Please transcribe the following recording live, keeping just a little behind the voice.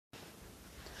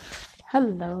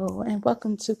Hello and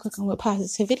welcome to Cooking with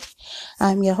Positivity.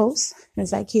 I'm your host,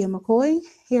 Ms. Ikea McCoy.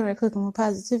 Here at Cooking with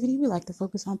Positivity, we like to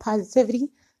focus on positivity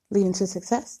leading to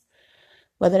success,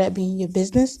 whether that be in your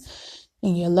business,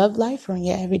 in your love life, or in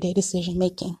your everyday decision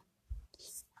making.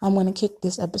 I'm going to kick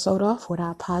this episode off with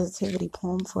our positivity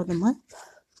poem for the month.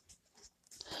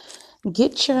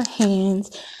 Get your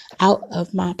hands out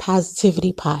of my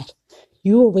positivity pot.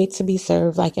 You will wait to be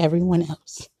served like everyone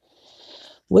else.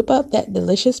 Whip up that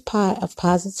delicious pot of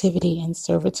positivity and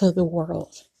serve it to the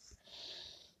world.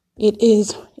 It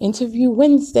is Interview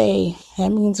Wednesday.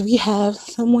 That means we have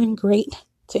someone great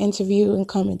to interview and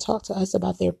come and talk to us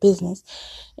about their business.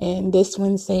 And this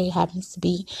Wednesday happens to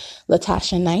be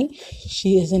Latasha Knight.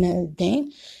 She is an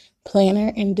event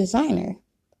planner and designer.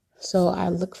 So I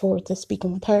look forward to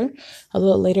speaking with her a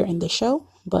little later in the show.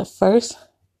 But first,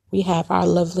 we have our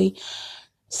lovely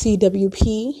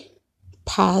CWP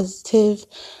positive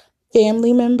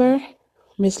family member,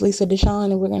 Miss Lisa Deshawn,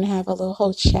 and we're going to have a little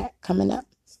host chat coming up.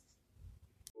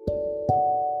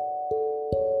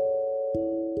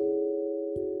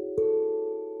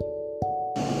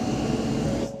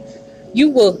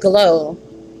 You will glow.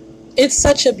 It's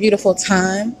such a beautiful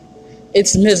time.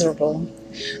 It's miserable.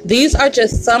 These are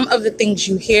just some of the things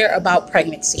you hear about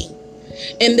pregnancy.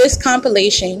 In this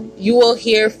compilation, you will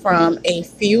hear from a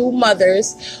few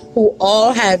mothers who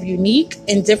all have unique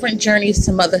and different journeys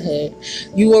to motherhood.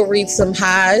 You will read some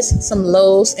highs, some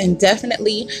lows, and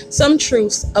definitely some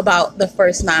truths about the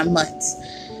first 9 months.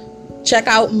 Check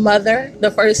out Mother, the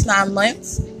First 9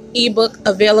 Months, ebook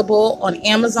available on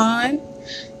Amazon,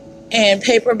 and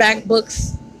paperback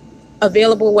books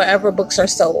available wherever books are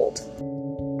sold.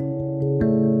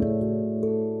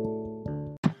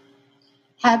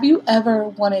 Have you ever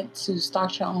wanted to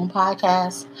start your own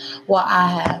podcast? Well,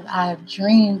 I have. I have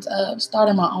dreamed of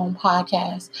starting my own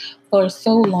podcast for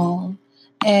so long,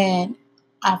 and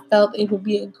I felt it would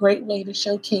be a great way to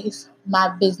showcase my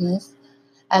business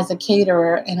as a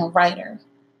caterer and a writer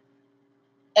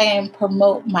and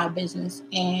promote my business.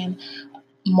 And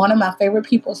one of my favorite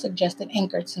people suggested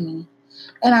Anchor to me.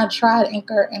 And I tried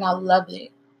Anchor and I loved it.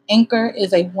 Anchor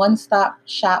is a one-stop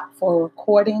shop for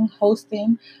recording,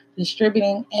 hosting,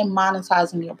 distributing, and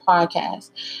monetizing your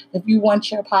podcast. If you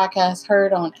want your podcast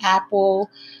heard on Apple,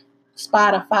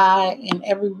 Spotify, and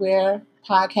everywhere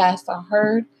podcasts are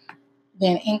heard,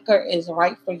 then Anchor is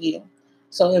right for you.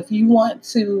 So if you want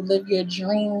to live your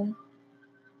dream,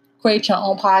 create your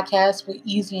own podcast with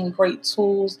easy and great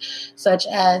tools such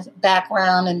as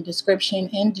background and description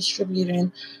and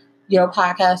distributing your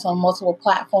podcast on multiple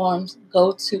platforms,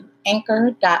 go to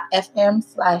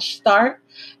anchor.fm/start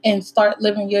and start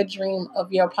living your dream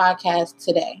of your podcast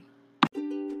today.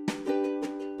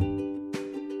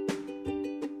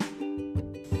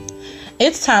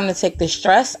 It's time to take the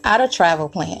stress out of travel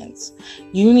plans.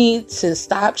 You need to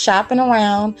stop shopping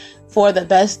around for the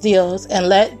best deals and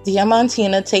let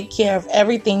Diamantina take care of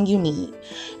everything you need.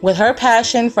 With her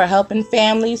passion for helping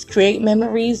families create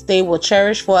memories they will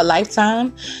cherish for a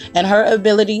lifetime and her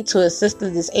ability to assist the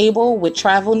disabled with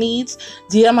travel needs,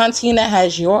 Diamantina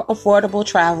has your affordable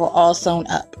travel all sewn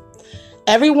up.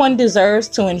 Everyone deserves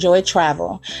to enjoy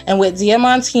travel, and with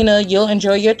Diamantina, you'll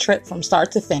enjoy your trip from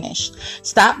start to finish.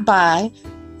 Stop by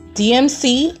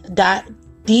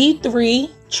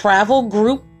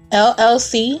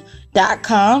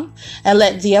dmc.d3travelgroupllc.com and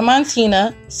let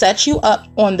Diamantina set you up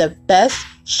on the best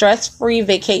stress-free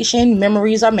vacation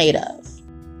memories are made of.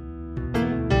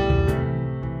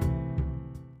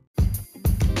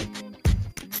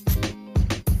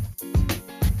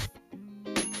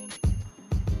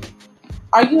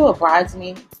 Are you a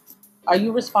bridesmaid? Are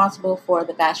you responsible for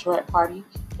the bachelorette party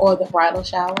or the bridal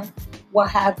shower? Well,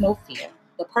 have no fear.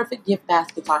 The perfect gift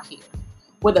baskets are here.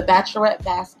 With a bachelorette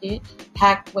basket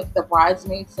packed with the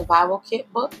bridesmaid survival kit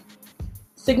book,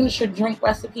 signature drink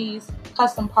recipes,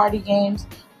 custom party games,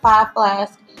 5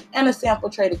 flasks, and a sample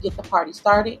tray to get the party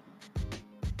started,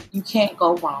 you can't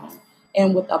go wrong.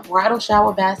 And with a bridal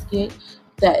shower basket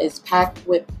that is packed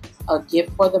with a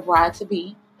gift for the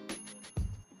bride-to-be,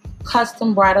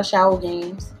 custom bridal shower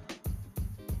games,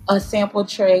 a sample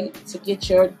tray to get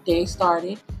your day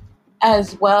started,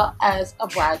 as well as a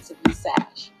bride-to-be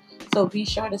sash. So be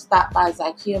sure to stop by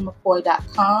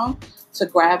ZykeaMcCoy.com to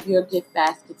grab your gift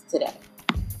baskets today.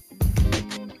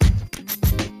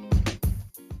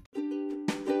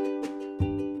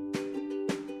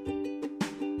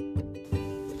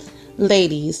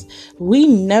 Ladies, we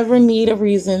never need a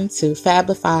reason to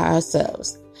fabify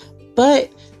ourselves, but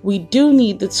we do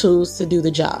need the tools to do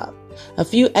the job. A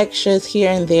few extras here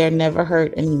and there never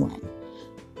hurt anyone.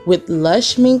 With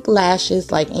lush mink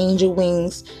lashes like angel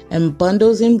wings and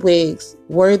bundles and wigs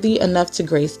worthy enough to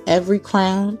grace every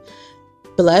crown,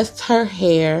 Blessed Her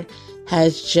Hair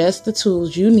has just the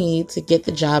tools you need to get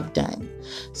the job done.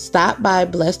 Stop by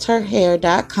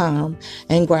blessedherhair.com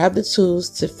and grab the tools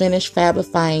to finish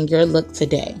fabifying your look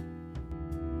today.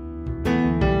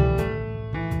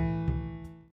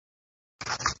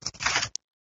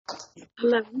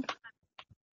 Hello.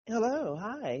 Hello,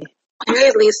 hi.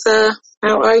 Hey, Lisa.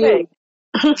 How are Hey,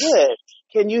 you? good.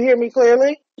 Can you hear me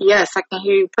clearly? Yes, I can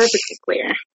hear you perfectly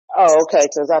clear. Oh, okay,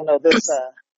 because I know this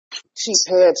cheap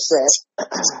headset.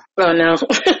 Oh, no.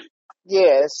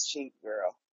 Yeah, it's cheap,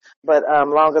 girl. But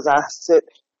long as I sit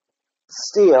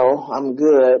still, I'm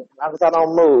good. Long as I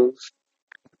don't move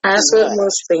too That's with much.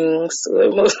 most things.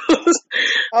 With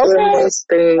Okay. most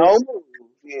things. No move,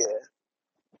 yeah.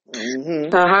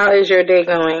 So how is your day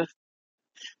going?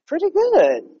 Pretty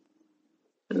good.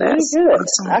 Pretty That's good.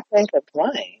 awesome. I can't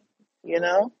complain, you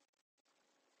know?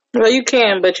 Well, you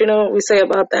can, but you know what we say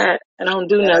about that? I don't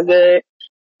do no Uh, good.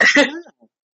 no,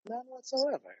 none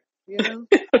whatsoever, you know?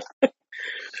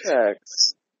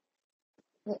 Shucks.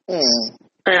 Mm.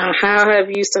 How have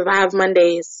you survived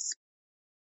Mondays?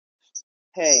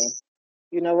 Hey,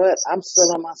 you know what? I'm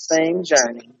still on my same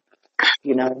journey.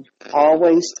 You know,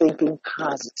 always thinking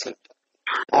positive,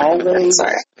 always,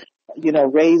 Sorry.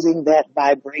 Raising that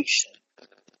vibration,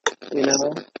 you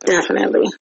know? Definitely.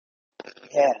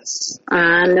 Yes.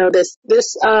 I know this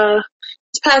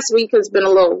past week has been a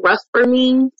little rough for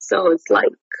me, so it's like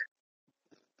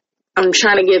I'm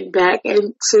trying to get back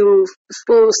into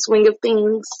full swing of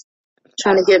things,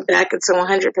 trying to get back into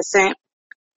 100%.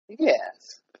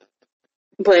 Yes.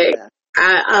 But Yeah.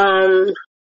 I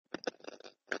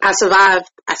I survived.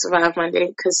 I survived Monday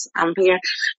because I'm here,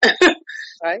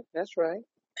 Right. That's right.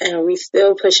 and we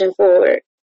still pushing forward.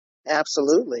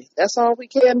 Absolutely. That's all we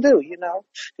can do,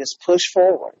 just push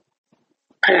forward.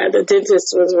 The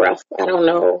dentist was rough. I don't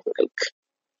know like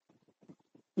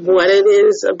what Yeah. it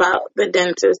is about the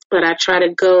dentist, but I try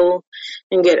to go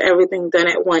and get everything done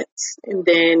at once, and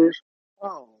then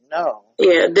Oh, no.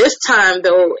 yeah, this time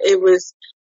though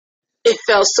it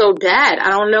felt so bad. I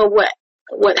don't know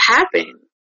what happened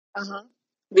Uh-huh.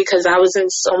 because I was in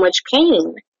so much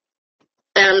pain,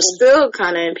 and I'm What, still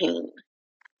kind of in pain.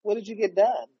 what did you get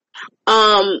done?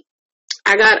 Um,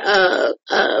 I got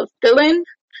a fill-in,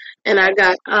 and Okay.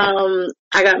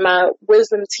 I got my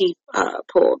wisdom teeth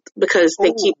pulled because they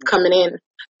Oh, keep coming in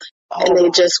and oh they my,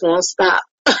 just won't stop.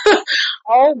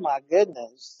 oh my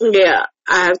goodness. Yeah,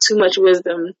 I have too much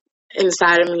wisdom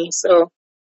inside of me, so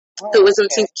the Oh, wisdom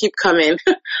okay. teeth keep coming.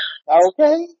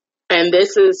 Okay. And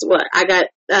this is what I got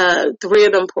 3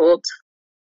 of them pulled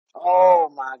Oh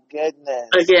my goodness.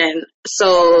 again. At the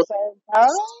So same time?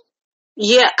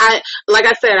 yeah, I like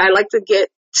I said, I like to get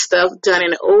stuff done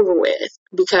and over with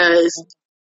because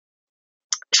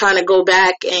trying to go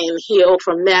back and heal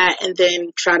from that and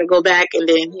then try to go back and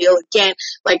then heal again,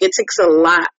 like it takes a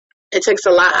lot. It takes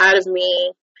a lot out of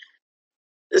me.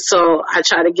 So I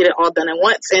try to get it all done at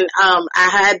once. And I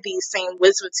had these same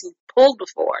wisdom teeth pulled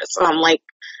before. So I'm like,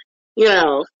 you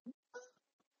know,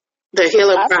 the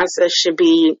healing I process should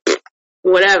be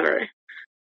whatever.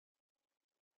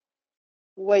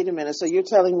 Wait a minute. So you're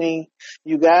telling me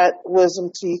you got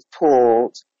wisdom teeth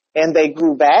pulled and they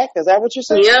grew back? Is that what you're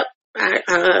saying? Yep.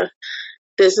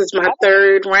 This is my How,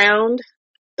 third round.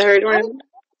 Third how is round.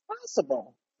 that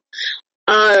possible?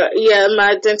 Yeah,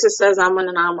 my dentist says I'm an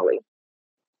anomaly.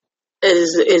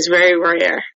 It is very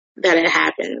rare that it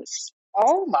happens.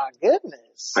 Oh my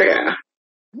goodness. Yeah,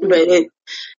 but Hmm.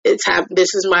 it's happened.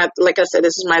 This is my, like I said,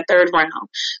 this is my third round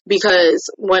because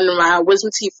when my wisdom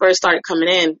teeth first started coming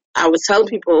in, I would tell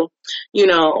people,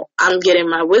 I'm getting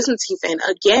my wisdom teeth in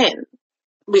again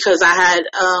because I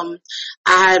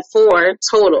had 4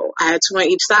 total. I had 2 on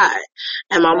each side,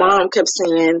 and my Right. mom kept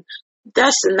saying,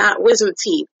 "That's not wisdom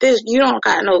teeth. You don't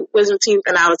got no wisdom teeth."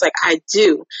 And I was like, "I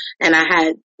do," and I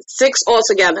had 6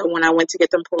 altogether when I went to get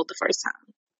them pulled the first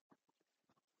time.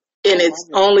 And Oh my it's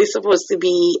goodness. only supposed to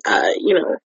be,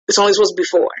 it's only supposed to be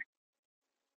 4.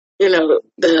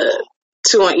 The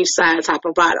 2 on each side, top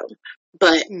and bottom.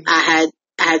 But Hmm. I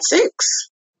had 6.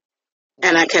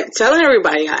 And I kept telling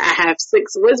everybody I have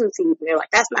 6 wisdom teeth. And they're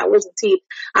like, "That's not wisdom teeth.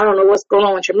 I don't know what's going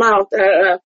on with your mouth." So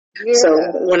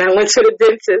Yeah. when I went to the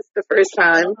dentist the first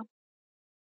time,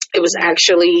 it was Mhm.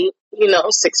 actually,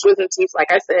 6 wisdom teeth.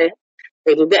 Like I said,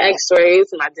 they did the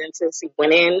x-rays. My dentist, he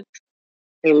went in.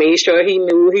 He made sure he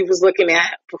knew what he was looking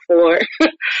at before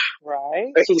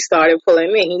Right. he started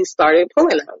pulling me. He started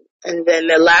pulling them. And then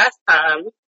the last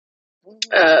time, Hmm.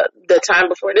 the time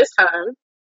before this time,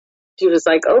 he was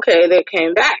like, "Okay, they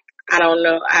came back." I don't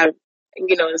know.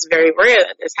 It's very rare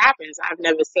that this happens. I've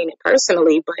never seen it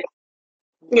personally, but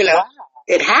Wow.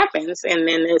 it happens. And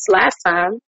then this last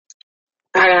time,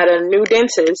 I got a new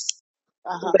dentist,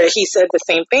 Uh-huh. but he said the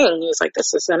same thing. He was like,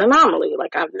 "This is an anomaly.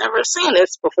 Like I've never seen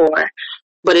this before."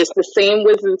 But it's the same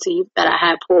wisdom teeth that I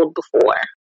had pulled before.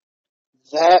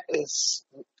 That is,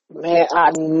 man,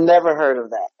 I never heard of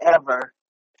that ever.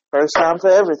 First time for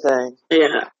everything.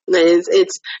 Yeah,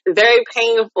 it's very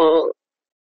painful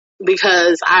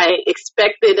because I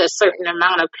expected a certain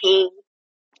amount of pain,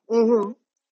 Mm-hmm.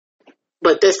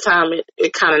 but this time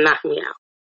it kind of knocked me out.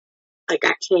 Like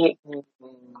I can't.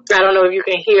 Mm-hmm. I don't know if you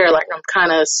can hear. Like I'm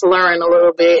kind of slurring a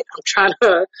little bit. I'm trying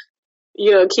to,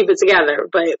 keep it together.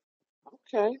 But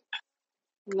Okay.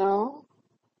 No.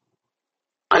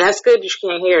 oh, that's good. You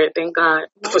can't hear it. Thank God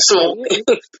No. for small You, you,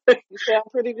 things. you sound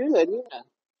pretty good. Yeah.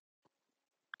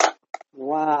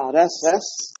 Wow.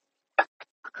 That's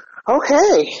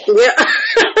okay. Yeah.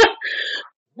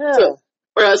 Yeah. so,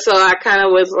 so I kind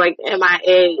of was like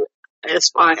MIA as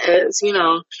far as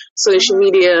social Uh-huh.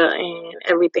 media and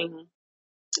everything.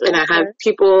 And I had Okay.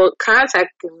 people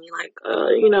contacting me like,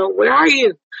 where are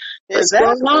you? What's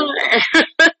going Exactly. on?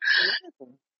 Exactly.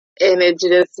 And it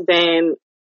just been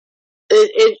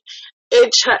it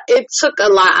took a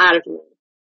lot out of me.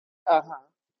 Uh-huh.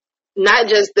 Not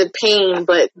just the pain,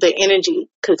 but the energy.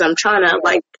 Because I'm trying to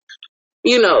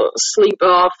Yeah. sleep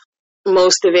off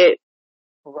most of it,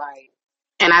 Right.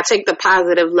 and I take the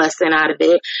positive lesson out of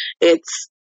it.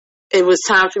 It was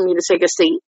time for me to take a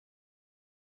seat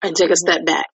and take a Mm-hmm. step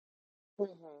back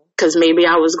Mm-hmm. because maybe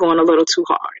I was going a little too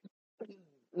hard.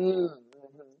 Mm-hmm.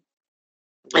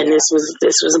 And Yeah. this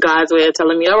was God's way of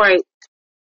telling me, all right,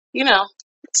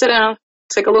 sit down,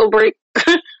 take a little break.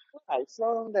 Right.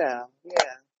 Slow them down.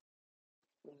 Yeah.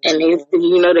 And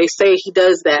Mm-hmm. they say he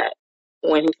does that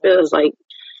when he feels like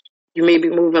you may be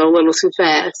moving a little too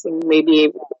fast and you may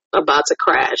be about to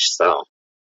crash. So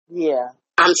Yeah.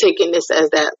 I'm taking this as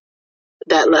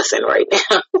that lesson right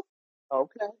now.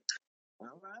 Okay.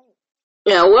 All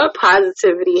right. What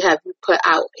positivity have you put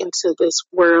out into this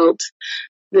world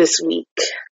this week?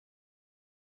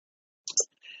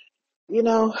 You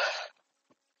know,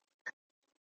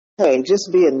 hey, just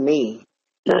being me.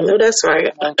 I know that's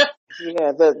right. Uh,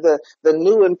 yeah, the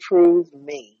new improved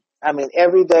me. I mean,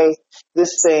 every day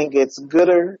this thing gets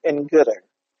gooder and gooder,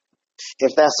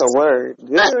 if that's a word.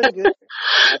 Gooder and gooder.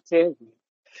 I tell you.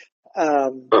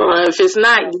 Or if it's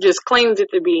not, you just claimed it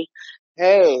to be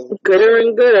Hey, gooder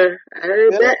and gooder. I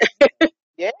heard gooder. that.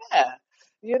 Yeah.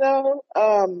 You know,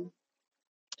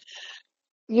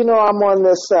 I'm on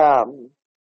this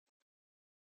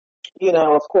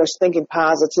of course, thinking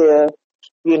positive,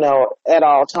 at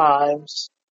all times,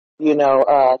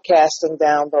 casting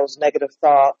down those negative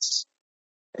thoughts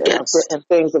Yes, and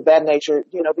things of that nature,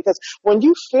 because when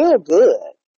you feel good,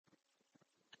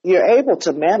 you're able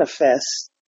to manifest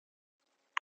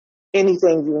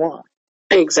anything you want.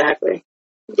 exactly.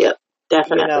 Yep, You know,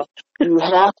 definitely. you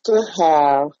have to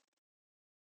have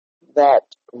that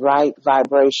right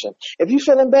vibration. If you're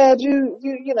feeling bad,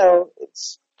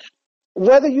 it's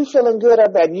whether you're feeling good or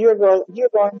bad, you're going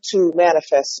to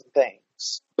manifest some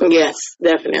things. Yes,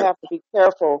 You definitely. have to be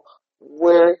careful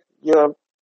where you're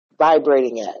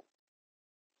vibrating at.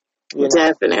 You know,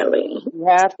 Definitely. you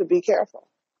have to be careful.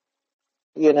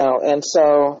 And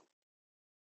so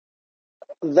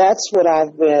that's what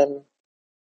I've been,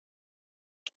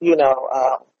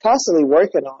 constantly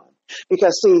working on.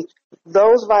 Because see,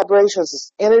 those vibrations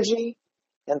is energy,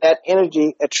 and that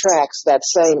energy attracts that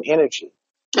same energy.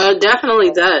 It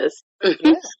definitely does.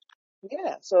 Yeah,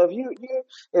 yeah. So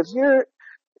if you're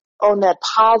on that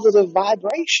positive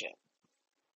vibration,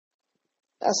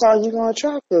 that's all you're gonna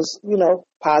attract is,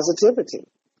 positivity.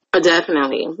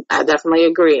 Definitely. I definitely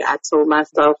agree. I told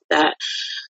myself that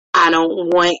I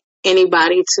don't want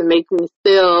anybody to make me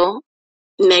feel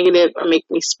negative or make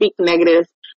me speak negative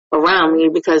around Hmm. me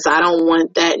because I don't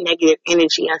want that negative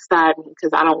energy inside me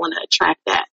because I don't want to attract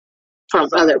that from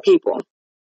other Exactly. people.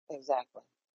 Exactly.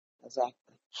 Exactly.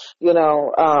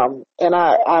 And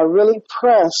I really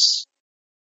press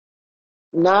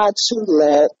not to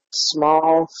let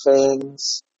small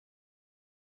things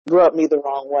rub me the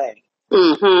wrong way.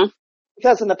 Mm-hmm.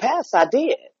 Because in the past I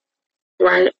did.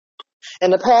 Right.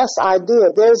 In the past I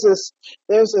did. There's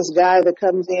this guy that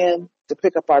comes in to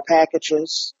pick up our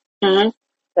packages Mm-hmm.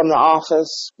 from the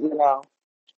office,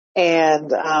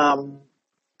 and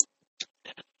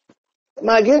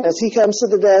my goodness, he comes to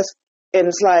the desk and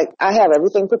it's like I have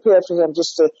everything prepared for him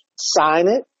just to sign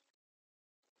it,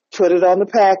 put it on the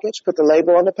package, put the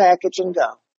label on the package and go.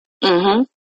 Mm-hmm.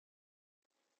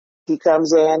 He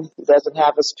comes in, he doesn't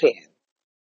have his pen.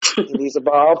 He needs a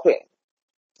ball pen.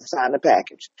 Sign the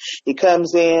package. He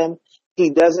comes in.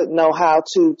 He doesn't know how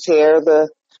to tear the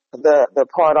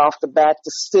part off the back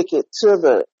to stick it to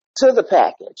the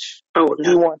package. Oh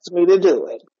He no. wants me to do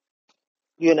it,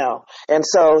 And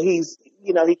so he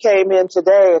came in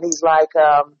today and he's like,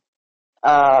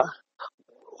 uh,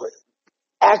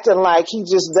 acting like he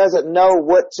just doesn't know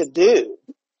what to do.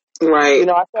 Right.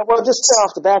 I said, well, just tear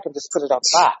off the back and just put it on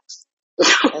the box.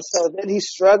 And so then he's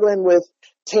struggling with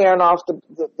tearing off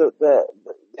the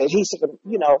adhesive,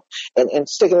 and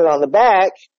sticking it on the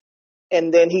back.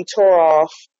 And then he tore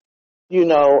off,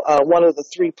 one of the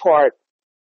 3-part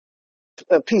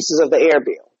pieces of the air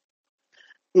bill,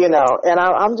 and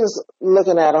I'm just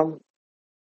looking at him.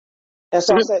 And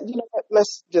so I said, you know what,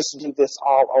 let's just do this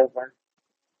all over.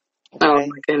 Oh Okay.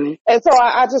 my goodness. And so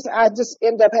I just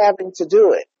end up having to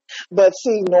do it. But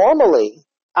see, normally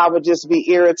I would just be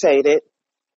irritated,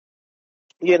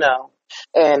 and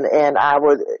I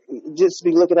would just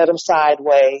be looking at him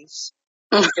sideways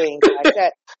and things like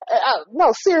that.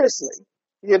 No, seriously,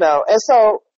 And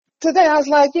so today I was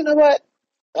like, you know what?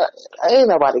 Ain't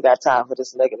nobody got time for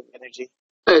this negative energy.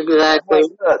 Exactly.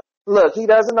 Look, he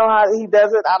doesn't know how, he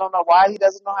does it. I don't know why he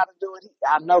doesn't know how to do it.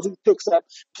 I know he picks up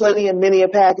plenty and many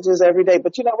packages every day,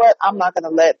 but you know what? I'm not going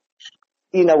to let,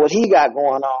 what he got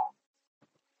going on,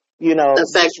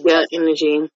 Affect your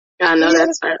energy. I know you that's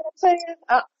understand right. what I'm saying?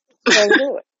 Can't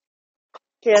do it.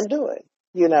 Can't do it.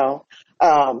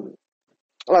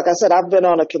 Like I said, I've been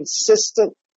on a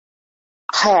consistent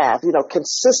path.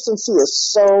 Consistency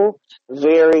is so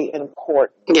very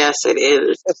important. Yes, it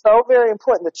is. It's so very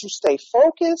important that you stay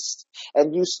focused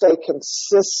and you stay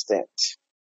consistent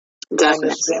on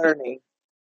this Definitely.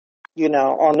 journey,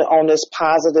 on this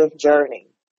positive journey,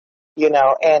 and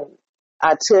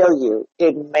I tell you,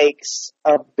 it makes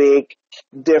a big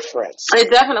difference. It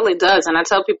definitely does. And I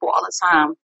tell people all the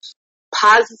time,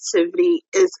 positivity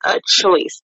is a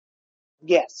choice.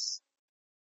 Yes.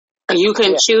 You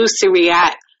can choose to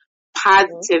react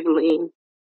Mm-hmm. positively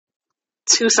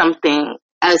to something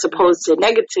as opposed to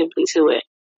negatively to it.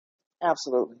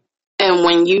 Absolutely. And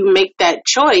when you make that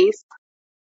choice,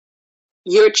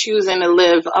 you're choosing to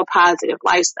live a positive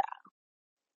lifestyle.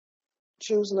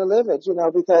 Choosing to live it,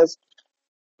 because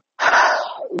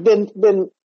been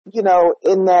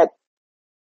in that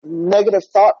negative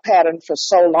thought pattern for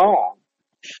so long,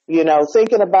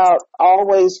 thinking about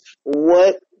always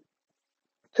what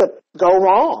could go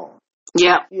wrong.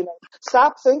 Yeah.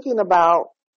 Stop thinking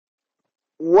about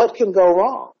what can go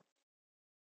wrong.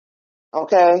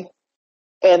 Okay?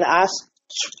 And I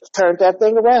turned that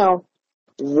thing around.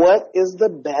 What is the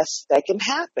best that can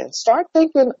happen? Start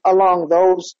thinking along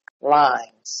those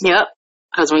lines. Yep.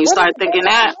 Because when you start thinking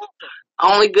that,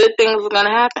 only good things are going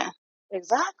to happen.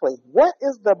 Exactly. What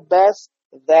is the best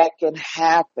that can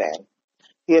happen?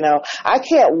 I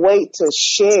can't wait to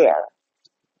share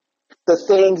the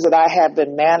things that I have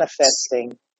been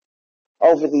manifesting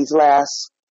over these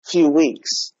last few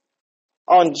weeks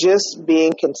on just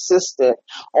being consistent,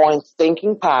 on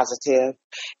thinking positive,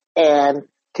 and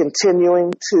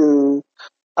continuing to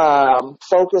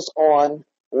focus on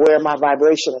where my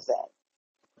vibration is at.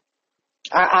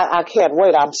 I can't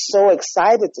wait. I'm so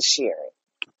excited to share it.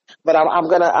 But I'm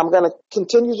gonna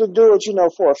continue to do it,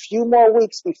 for a few more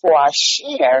weeks before I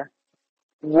share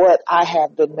what I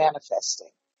have been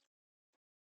manifesting.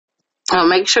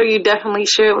 Make sure you definitely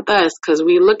share it with us because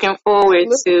we're looking forward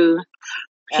to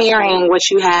hearing what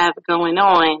you have going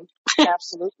on.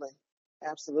 Absolutely.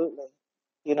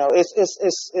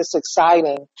 It's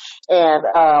exciting, and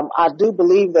I do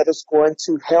believe that it's going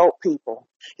to help people.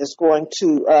 It's going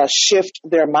to shift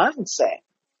their mindset.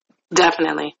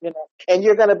 Definitely. And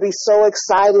you're going to be so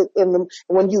excited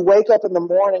when you wake up in the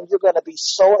morning. You're going to be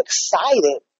so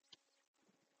excited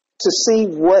to see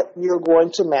what you're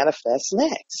going to manifest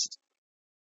next,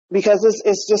 because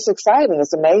it's just exciting.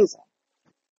 It's amazing.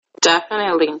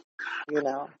 Definitely.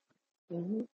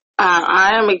 Mm-hmm.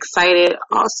 I am excited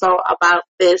also about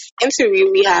this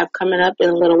interview we have coming up in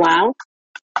a little while.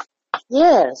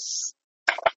 Yes.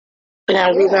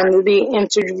 And we're going to be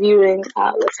interviewing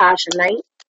Latasha Knight.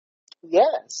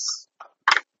 Yes.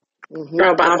 Mm-hmm.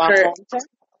 About her.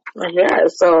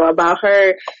 So about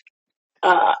her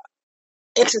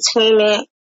entertainment,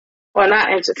 well, not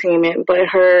entertainment, but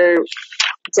her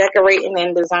decorating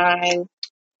and design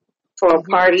for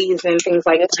parties and things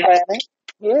like that.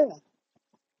 Yeah.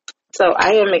 So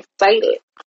I am excited.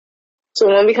 So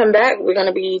when we come back, we're going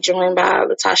to be joined by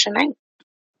Latasha Knight.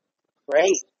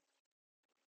 Great.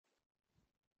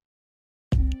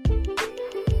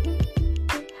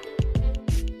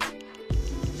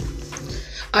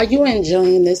 Are you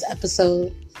enjoying this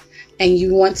episode? and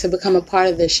you want to become a part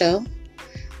of the show,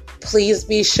 please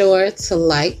be sure to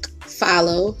like,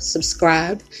 follow,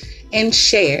 subscribe, and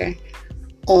share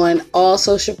on all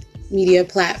social media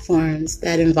platforms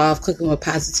that involve Cooking with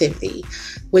Positivity,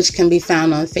 which can be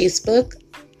found on Facebook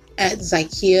at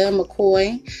Zykia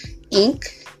McCoy Inc.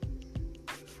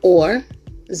 or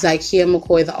Zykia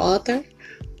McCoy the author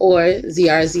or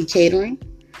ZRZ Catering,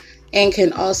 and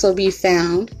can also be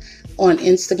found on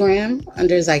Instagram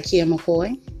under Zykia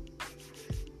McCoy,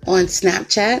 on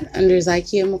Snapchat under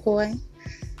Zykia McCoy,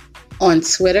 on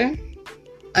Twitter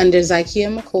under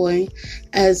Zykia McCoy,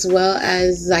 as well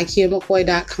as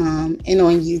ZykiaMcCoy.com, and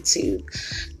on YouTube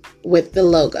with the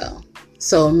logo.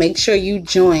 So make sure you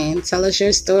join. Tell us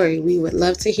your story. We would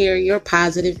love to hear your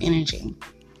positive energy.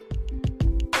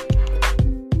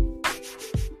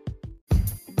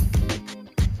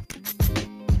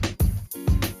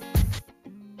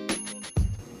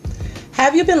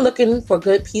 Have you been looking for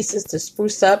good pieces to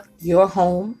spruce up your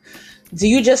home? Do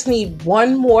you just need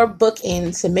one more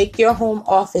bookend to make your home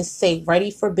office say ready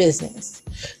for business?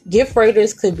 Gift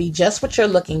Raiders could be just what you're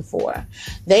looking for.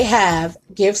 They have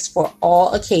gifts for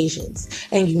all occasions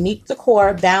and unique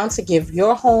decor bound to give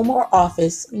your home or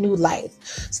office new life.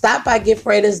 Stop by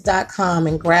giftraiders.com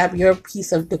and grab your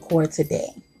piece of decor today.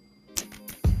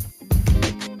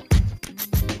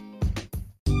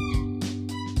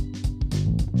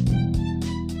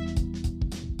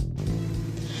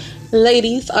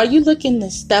 Ladies, are you looking to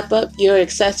step up your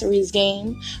accessories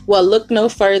game? Well, look no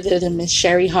further than Miss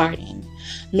Sherry Harding.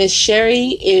 Miss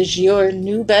Sherry is your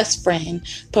new best friend,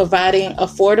 providing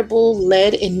affordable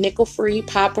lead and nickel-free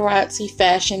paparazzi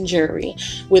fashion jewelry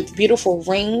with beautiful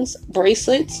rings,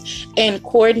 bracelets, and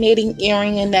coordinating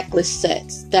earring and necklace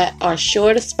sets that are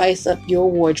sure to spice up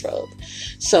your wardrobe.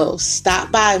 So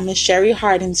stop by Miss Sherry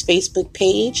Harding's Facebook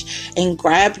page and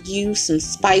grab you some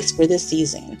spice for this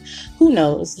season. Who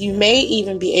knows, you may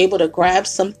even be able to grab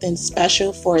something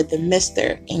special for the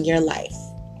mister in your life.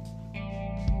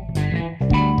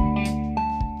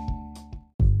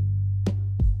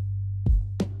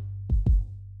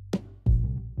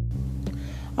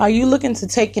 Are you looking to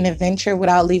take an adventure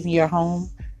without leaving your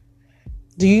home?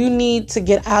 Do you need to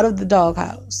get out of the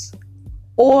doghouse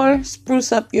or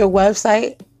spruce up your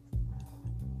website?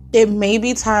 It may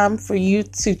be time for you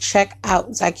to check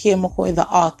out Zykia McCoy the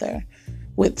author,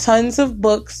 with tons of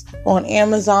books on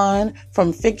Amazon,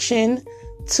 from fiction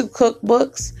to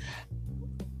cookbooks,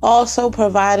 also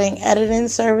providing editing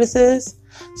services,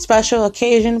 special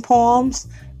occasion poems,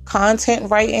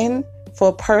 content writing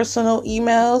for personal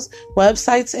emails,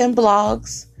 websites, and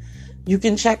blogs. You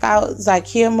can check out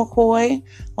Zykia McCoy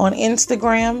on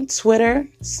Instagram, Twitter,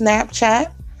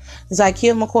 Snapchat,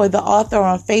 Zykia McCoy the author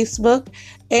on Facebook,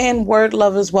 and Word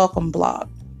Lovers Welcome blog.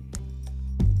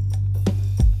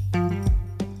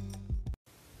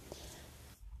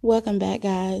 Welcome back,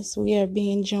 guys. We are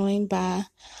being joined by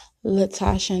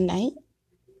Latasha Knight.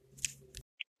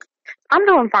 I'm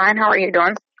doing fine. How are you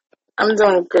doing? I'm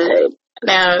doing good.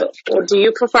 Now, do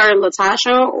you prefer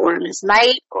Latasha or Miss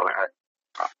Knight or?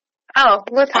 Oh,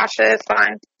 Latasha is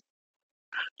fine.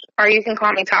 Or you can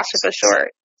call me Tasha for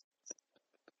short.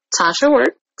 Tasha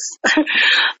works.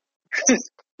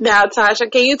 Now,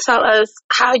 Tasha, can you tell us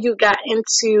how you got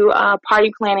into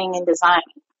party planning and design?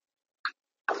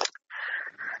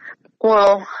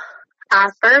 Well, I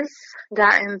first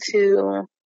got into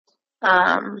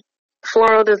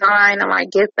floral design and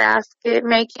like gift basket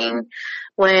making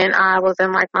when I was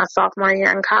in like my sophomore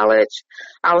year in college.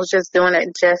 I was just doing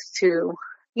it just to,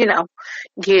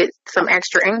 get some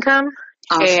extra income.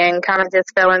 Awesome. And kind of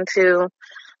just fell into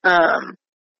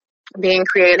being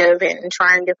creative and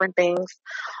trying different things.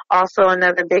 Also,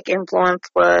 another big influence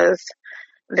was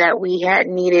that we had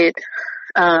needed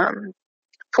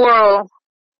floral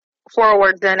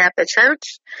work done at the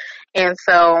church. And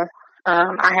so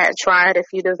I had tried a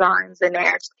few designs and they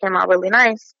actually came out really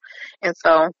nice. And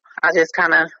so I just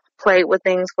kind of played with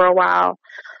things for a while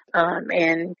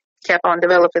and kept on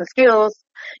developing skills.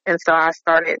 And so I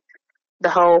started the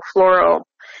whole floral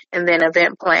and then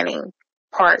event planning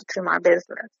part to my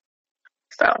business.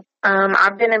 So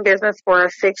I've been in business for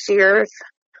 6 years.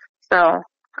 So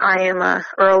I am a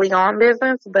early on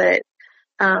business, but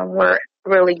we're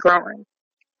really growing.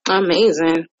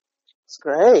 Amazing. It's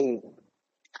great.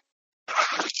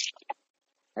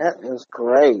 That is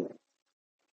great.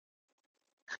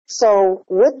 So,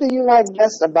 what do you like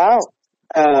best about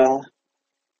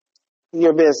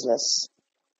your business?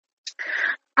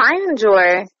 I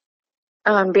enjoy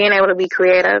being able to be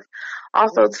creative.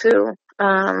 Also, too,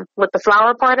 with the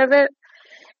flower part of it,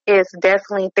 it's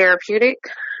definitely therapeutic.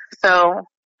 So,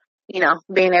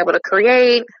 being able to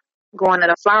create, going to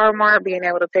the flower mart, being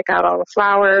able to pick out all the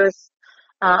flowers,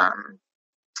 um,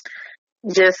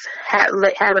 just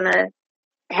having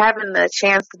the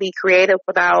chance to be creative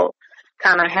without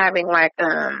kind of having like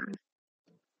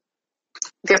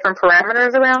different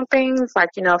parameters around things. Like,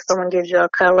 you know, if someone gives you a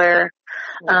color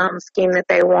scheme that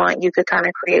they want, you could kind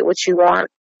of create what you want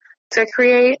to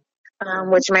create,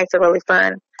 which makes it really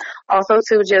fun. Also,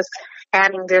 too, just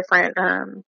adding different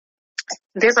flowers,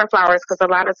 because a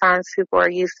lot of times people are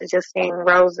used to just seeing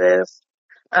roses,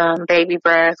 baby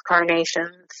breath,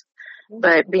 carnations,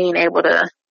 but being able to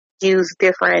use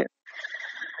different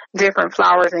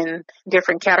flowers in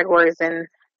different categories and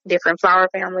different flower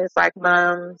families like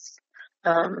mums,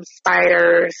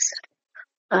 spiders,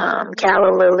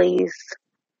 calla lilies,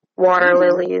 water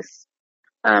lilies.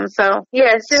 So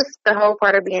yeah, it's just the whole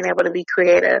part of being able to be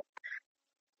creative.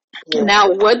 Yeah. Now,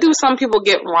 what do some people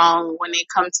get wrong when they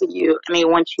come to you and they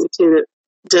want you to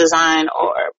design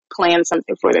or plan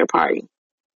something for their party?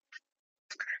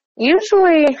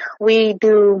 Usually we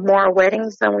do more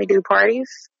weddings than we do parties.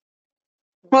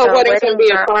 Well, So wedding can weddings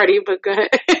be a party, but go ahead.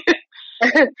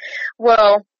 are,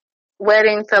 well,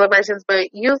 wedding celebrations, but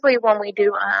usually when we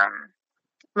do,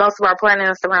 most of our planning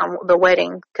is around the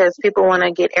wedding because people want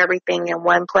to get everything in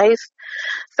one place.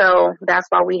 So that's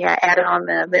why we had added on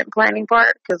the event planning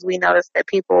part, because we noticed that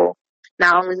people,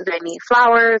 not only do they need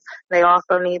flowers, they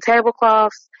also need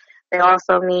tablecloths, they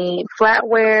also need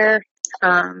flatware,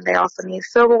 they also need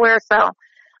silverware. So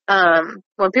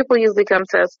when people usually come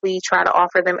to us, we try to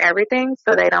offer them everything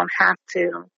so they don't have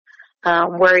to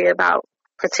worry about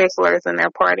particulars in their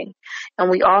party.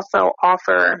 And we also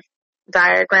offer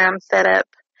diagram setup,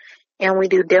 and we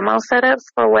do demo setups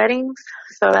for weddings.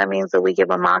 So that means that we give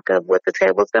a mock of what the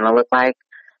table's going to look like,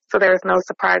 so there's no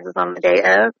surprises on the day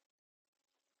of.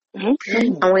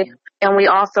 Mm-hmm. And we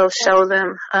also show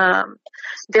them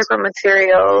different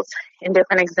materials and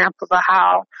different examples of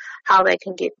how they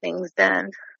can get things done.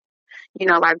 You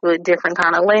know, like with different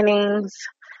kind of linens,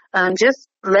 just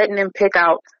letting them pick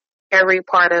out every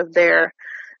part of their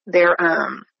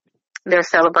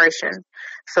celebration,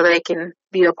 so they can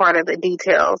be a part of the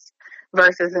details,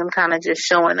 versus them kind of just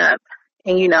showing up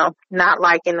and, you know, not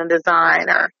liking the design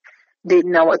or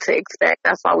didn't know what to expect.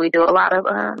 That's why we do a lot of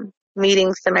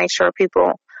meetings to make sure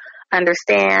people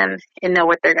understand and know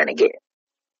what they're going to get.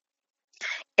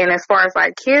 And as far as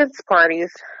like kids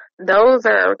parties, those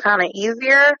are kind of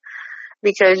easier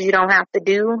because you don't have to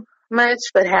do much,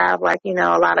 but have, like, you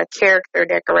know, a lot of character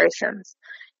decorations.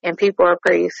 And people are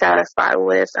pretty satisfied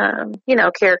with, you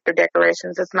know, character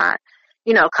decorations. It's not,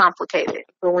 you know, complicated.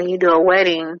 But when you do a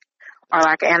wedding or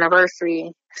like an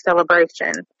anniversary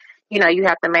celebration, you know, you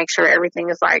have to make sure everything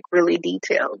is like really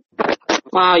detailed.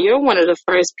 Wow, you're one of the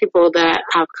first people that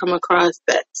I've come across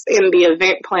that's in the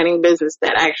event planning business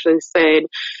that actually said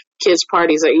kids'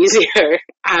 parties are easier.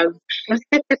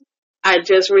 I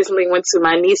just recently went to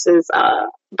my niece's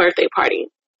birthday party,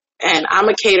 and I'm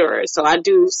a caterer, so I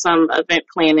do some event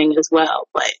planning as well.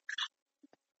 But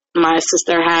my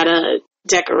sister had a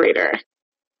decorator,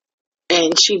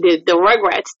 and she did the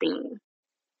Rugrats theme,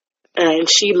 and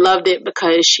she loved it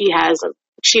because she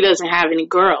doesn't have any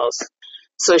girls,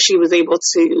 so she was able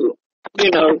to,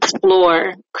 you know,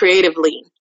 explore creatively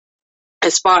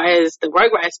as far as the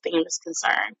Rugrats theme is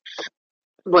concerned.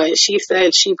 But she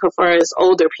said she prefers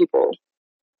older people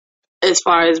as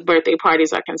far as birthday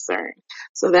parties are concerned.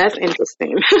 So that's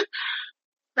interesting.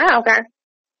 Oh, okay.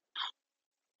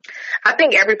 I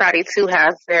think everybody too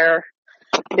has their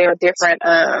different,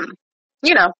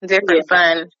 you know, different Yeah.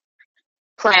 fun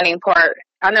planning part.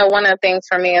 I know one of the things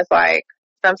for me is like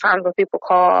sometimes when people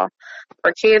call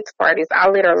for kids parties, I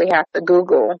literally have to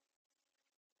Google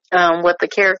what the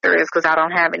character is because I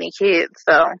don't have any kids.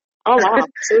 So Oh, wow.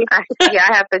 See? I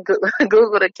have to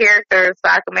Google the characters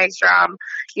so I can make sure I'm,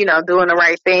 you know, doing the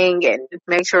right thing and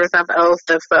make sure it's not the old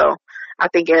stuff. So I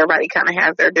think everybody kind of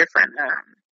has their different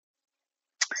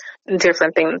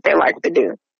things that they like to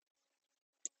do.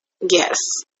 Yes.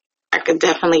 I could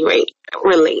definitely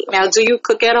relate. Now, do you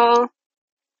cook at all?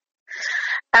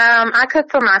 I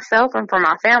cook for myself and for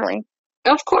my family.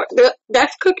 Of course.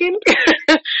 That's cooking.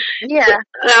 Yeah.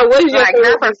 What is your Like,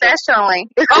 not professionally.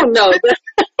 Oh, no.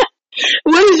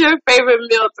 What is your favorite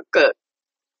meal to cook?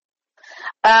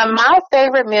 My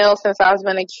favorite meal since I've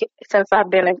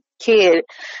been a kid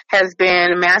has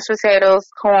been mashed potatoes,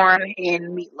 corn,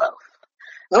 and meatloaf.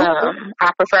 Okay.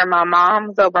 I prefer my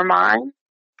mom's over mine,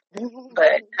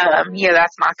 but yeah,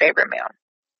 that's my favorite meal.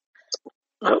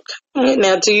 Okay.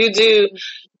 Now, do you do,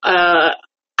 I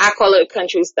call it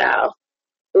country style,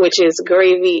 which is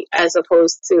gravy as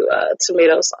opposed to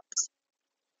tomato sauce?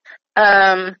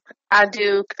 I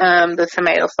do the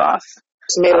tomato sauce.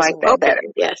 Tomato I like sauce. that Okay, better.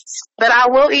 yes. But I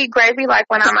will eat gravy like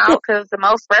when I'm out because the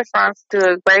most restaurants do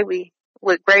a gravy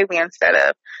with gravy instead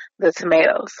of the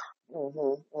tomatoes.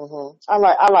 I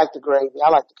like the gravy. I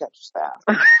like the country style.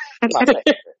 My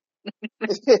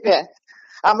favorite.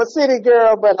 I'm a city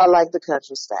girl, but I like the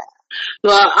country style.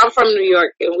 Well, I'm from New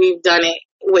York, and we've done it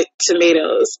with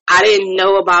tomatoes. I didn't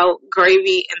know about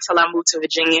gravy until I moved to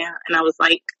Virginia, and I was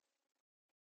like,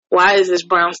 why is this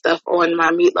brown stuff on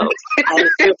my meatloaf? I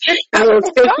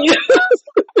was confused.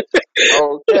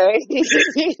 Okay.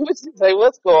 Say,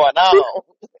 what's going on?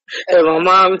 And my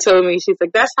mom told me, she's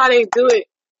like, that's how they do it,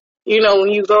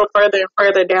 when you go further and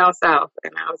further down south.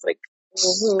 And I was like,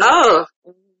 oh,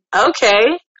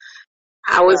 okay.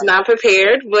 I was not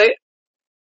prepared, but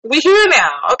we're here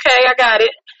now. Okay, I got it.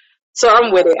 So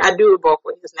I'm with it. I do it both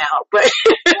ways now. But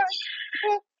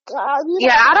I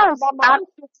don't. My mom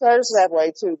serves that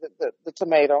way too. The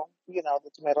tomato, the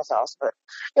tomato sauce. But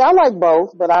yeah, I like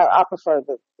both, but I prefer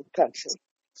the country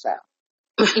style.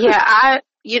 Yeah, I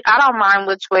don't mind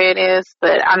which way it is,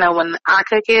 but I know when I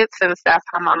cook it, since that's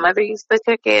how my mother used to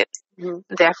cook it,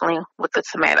 definitely with the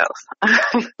tomatoes.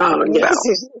 oh yes.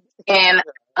 And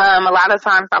a lot of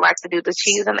times I like to do the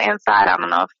cheese on the inside. I don't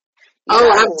know if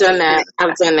I've done that.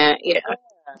 I've done that. Yeah.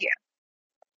 Yeah.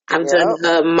 I've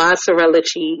done mozzarella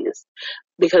cheese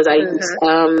because I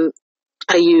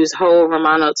use whole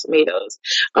Romano tomatoes.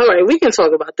 All right, we can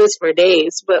talk about this for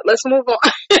days, but let's move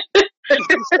on.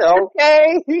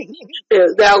 Okay.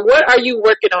 Now, what are you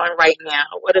working on right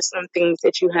now? What are some things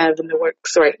that you have in the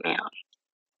works right now?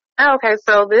 Okay,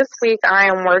 so this week I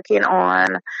am working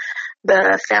on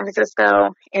the San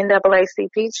Francisco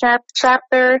NAACP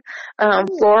chapter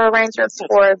floor arrangements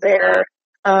for their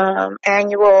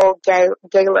annual gala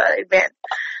event.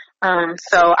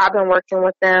 So I've been working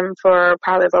with them for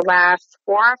probably the last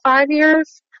 4 or 5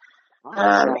 years,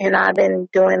 and I've been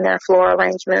doing their floor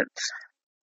arrangements.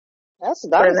 That's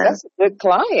nice. That's a good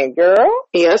client, girl.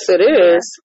 Yes, it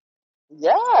is.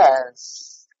 Yeah.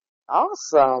 Yes.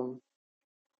 Awesome.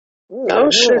 Oh,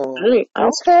 sure.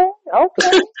 Okay.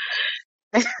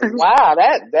 Wow,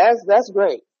 that's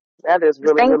great. That is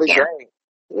really great.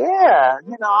 Yeah,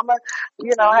 I'm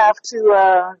have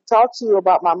to talk to you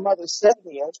about my mother's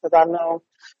 70th because I know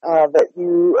that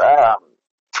you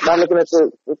by looking at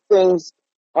the things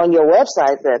on your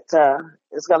website that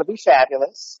is going to be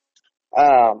fabulous.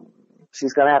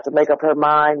 She's going to have to make up her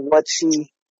mind what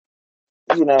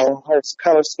her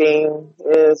color scheme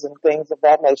is and things of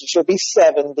that nature. She'll be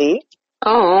 70.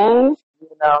 Oh.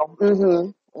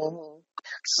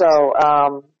 So,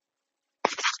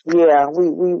 yeah,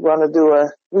 we want to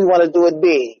do it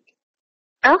big.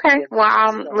 Okay. Well,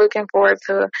 I'm looking forward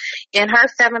to. And her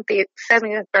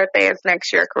 70th birthday is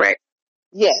next year, correct?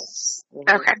 Yes.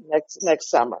 Okay. Next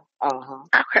summer.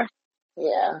 Okay.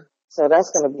 Yeah. So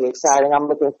that's going to be exciting. I'm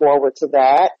looking forward to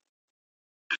that.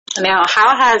 Now,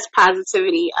 how has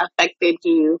positivity affected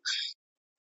you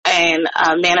and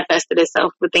manifested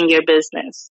itself within your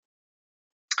business?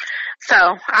 So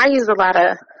I use a lot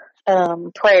of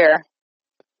prayer.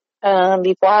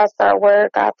 Before I start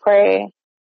work, I pray.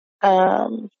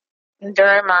 During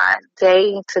my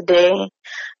day to day,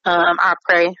 I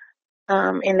pray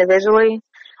individually.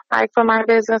 Like for my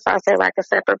business, I say like a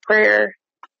separate prayer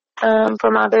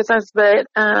for my business. But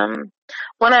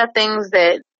one of the things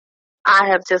that I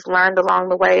have just learned along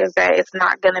the way is that it's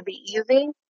not going to be easy.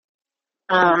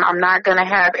 I'm not going to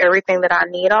have everything that I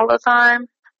need all the time.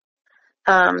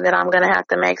 That I'm going to have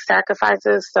to make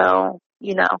sacrifices. So,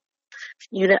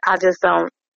 I just don't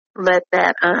let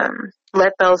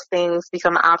let those things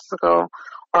become an obstacle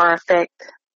or affect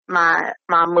my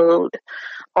mood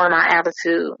or my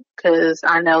attitude. Cause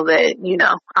I know that,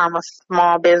 I'm a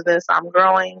small business, I'm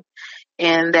growing,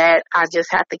 and that I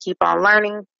just have to keep on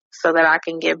learning so that I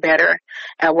can get better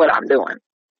at what I'm doing.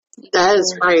 That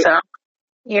is right. So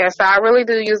I really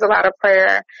do use a lot of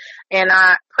prayer, and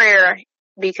prayer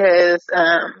because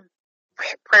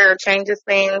prayer changes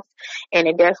things, and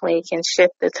it definitely can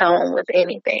shift the tone with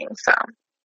anything. So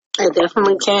it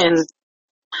definitely can.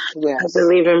 Yes, I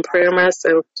believe in prayer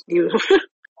myself.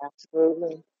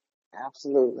 Absolutely.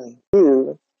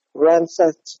 You run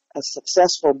such a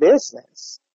successful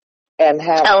business and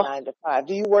have 9 to 5.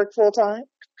 Do you work full time?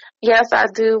 Yes, I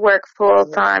do work full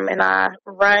time, and I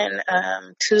run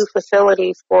 2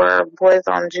 facilities for boys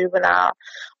who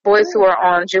are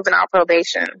on juvenile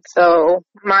probation. So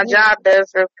my job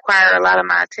does require a lot of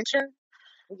my attention,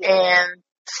 and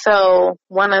so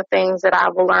one of the things that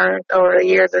I've learned over the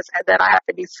years is that I have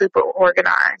to be super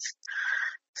organized.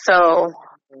 So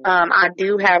I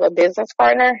do have a business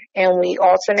partner, and we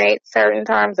alternate certain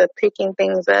times of picking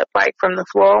things up, like from the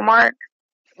floral mart,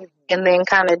 and then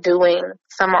kind of doing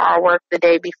some of our work the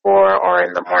day before or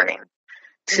in the morning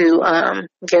to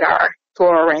get our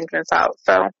floral arrangements out.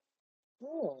 So,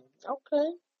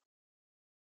 Okay.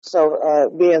 So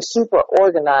being super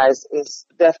organized is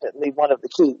definitely one of the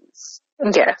keys.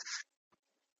 yes.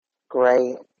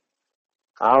 Great.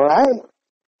 All right.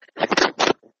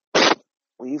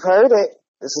 We've heard it.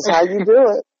 This is how you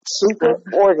do it. Super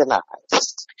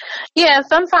organized. Yeah,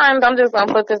 sometimes I'm just going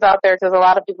to put this out there because a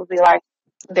lot of people be like,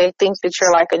 they think that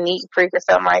you're like a neat freak or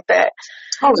something like that.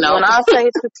 Oh no. When I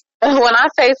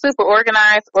say super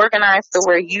organized to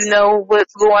where you know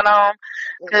what's going on,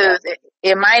 because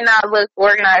it might not look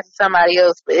organized to somebody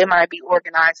else, but it might be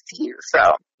organized to you.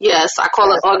 So Yes, I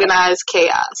call it organized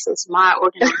chaos. It's my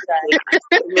organized chaos.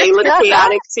 It may look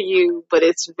chaotic to you, but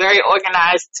it's very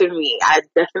organized to me. I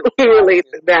definitely relate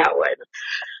to that one.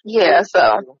 Yeah,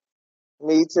 so.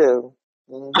 Me too.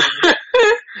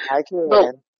 I can.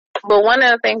 But one of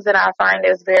the things that I find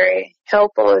is very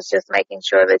helpful is just making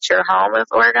sure that your home is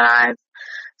organized.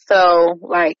 So,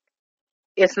 like,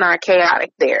 it's not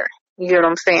chaotic there. You know what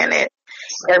I'm saying?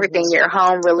 Everything in your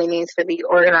home really needs to be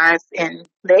organized, and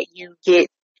that you get,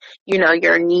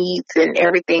 your needs and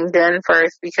everything done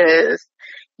first, because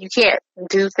you can't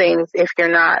do things if you're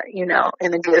not, in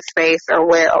a good space or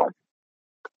well.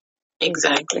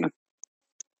 Exactly.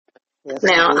 Yes,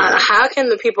 now, how can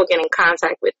the people get in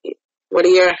contact with you? What are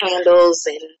your handles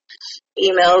and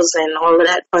emails and all of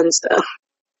that fun stuff?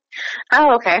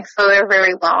 Oh, okay. So they're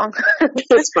very long.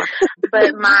 It's fine.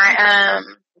 But my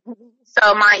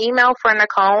email for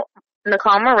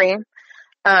Nicole Marie,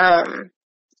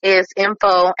 is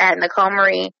info@Nicole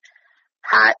Marie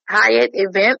Hyatt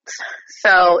Events.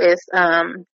 So it's,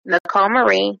 Nicole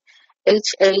Marie,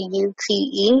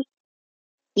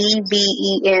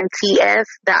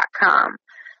 HAUTEEVENTS.com.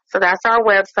 So that's our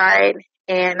website,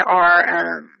 and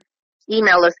our,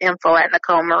 email is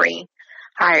info@Nicole Marie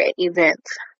Hyatt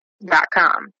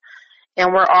Events.com.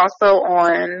 And we're also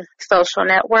on social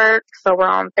networks. So we're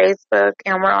on Facebook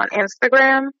and we're on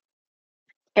Instagram.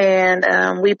 And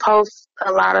we post a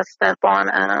lot of stuff on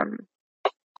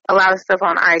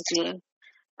IG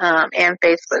and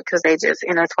Facebook, because they just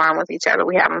intertwine with each other.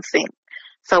 We have them synced.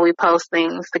 So we post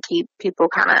things to keep people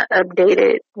kind of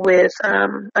updated with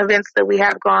events that we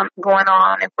have going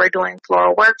on. If we're doing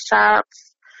floral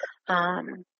workshops,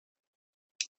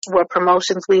 what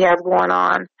promotions we have going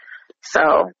on.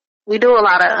 So we do a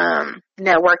lot of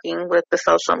networking with the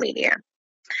social media.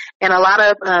 And a lot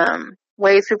of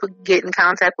ways people get in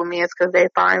contact with me is because they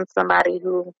find somebody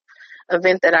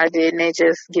event that I did, and they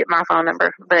just get my phone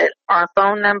number. But our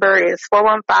phone number is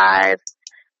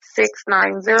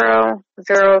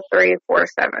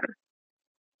 415-690-0347.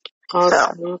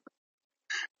 Awesome. So,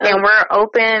 and we're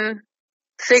open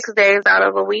 6 days out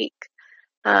of a week.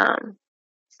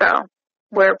 So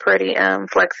we're pretty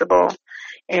flexible,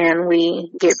 and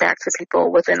we get back to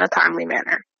people within a timely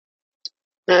manner.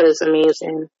 That is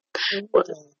amazing. Well,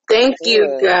 thank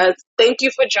you, guys. Thank you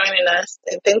for joining us,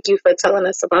 and thank you for telling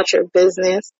us about your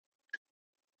business.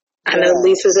 I know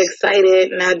Lisa's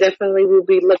excited, and I definitely will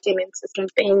be looking into some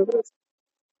things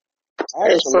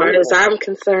as far as I'm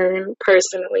concerned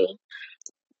personally.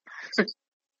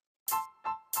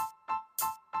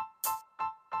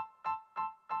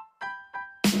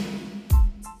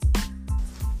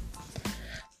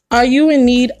 Are you in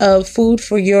need of food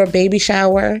for your baby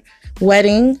shower,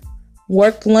 wedding,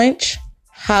 work lunch,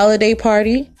 holiday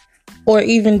party, or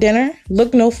even dinner?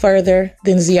 Look no further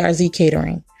than ZRZ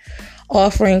Catering,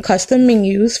 offering custom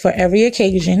menus for every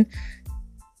occasion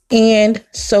and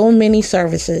so many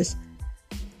services.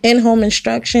 In-home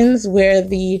instructions, where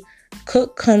the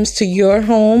cook comes to your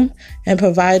home and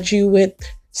provides you with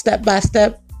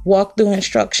step-by-step walkthrough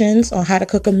instructions on how to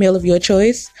cook a meal of your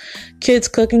choice. Kids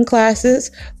cooking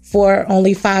classes for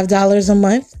only $5 a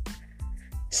month.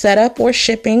 Setup or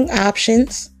shipping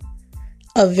options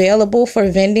available for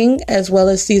vending, as well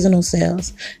as seasonal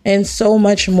sales, and so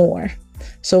much more.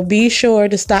 So be sure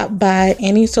to stop by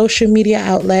any social media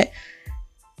outlet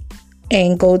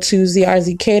and go to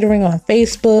ZRZ Catering on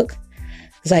Facebook,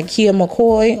 Zykia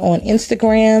McCoy on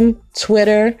Instagram,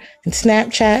 Twitter, and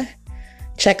Snapchat.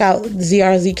 Check out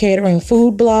ZRZ Catering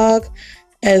food blog,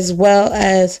 as well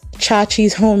as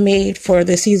Chachi's Homemade for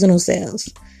the seasonal sales.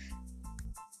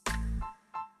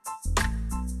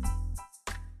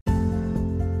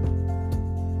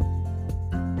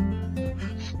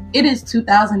 It is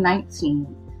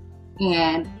 2019,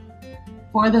 and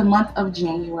for the month of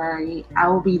January, I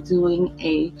will be doing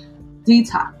a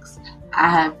detox. I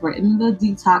have written the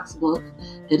detox book.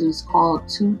 It is called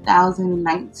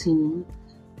 2019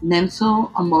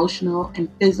 Mental, Emotional, and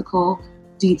Physical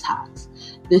Detox.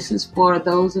 This is for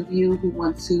those of you who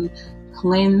want to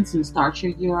cleanse and start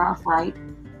your year off right.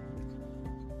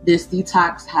 This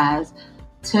detox has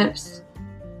tips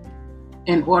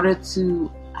in order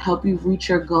to help you reach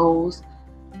your goals,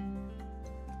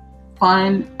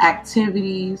 fun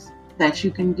activities that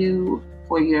you can do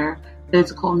for your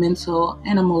physical, mental,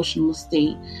 and emotional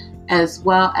state, as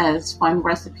well as fun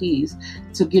recipes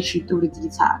to get you through the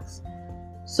detox.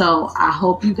 So I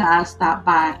hope you guys stop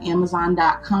by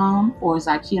Amazon.com or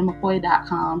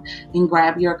ZakiaMcCoy.com and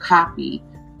grab your copy.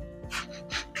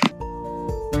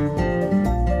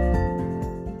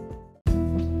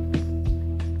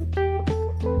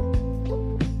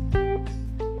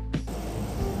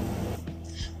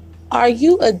 Are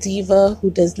you a diva who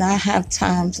does not have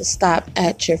time to stop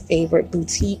at your favorite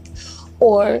boutique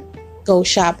or go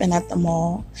shopping at the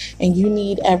mall, and you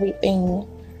need everything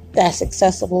that's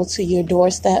accessible to your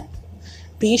doorstep?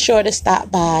 Be sure to stop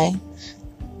by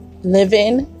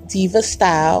Living Diva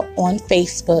Style on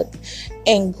Facebook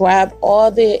and grab all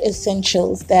the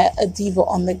essentials that a diva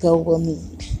on the go will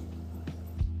need.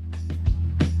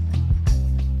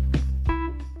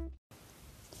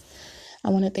 I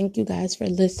want to thank you guys for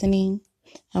listening.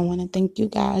 I want to thank you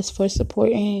guys for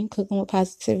supporting Cooking with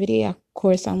Positivity. Of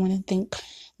course, I want to thank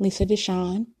Lisa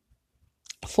Deshawn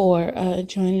for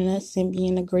joining us and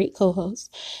being a great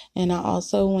co-host. And I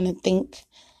also want to thank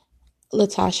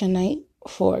Latasha Knight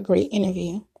for a great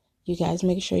interview. You guys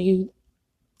make sure you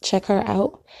check her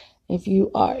out if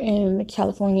you are in the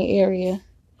California area.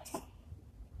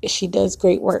 She does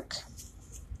great work.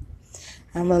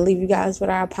 I'm going to leave you guys with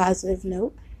our positive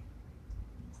note.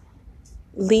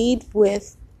 Lead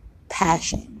with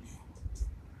passion,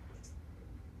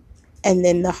 and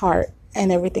then the heart,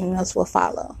 and everything else will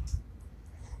follow.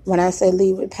 When I say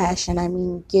lead with passion, I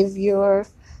mean give your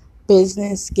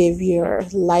business, give your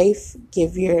life,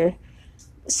 give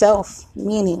yourself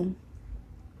meaning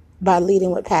by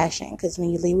leading with passion. Because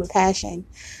when you lead with passion,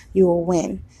 you will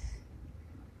win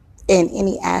in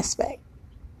any aspect.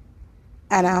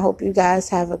 And I hope you guys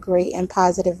have a great and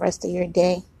positive rest of your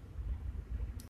day.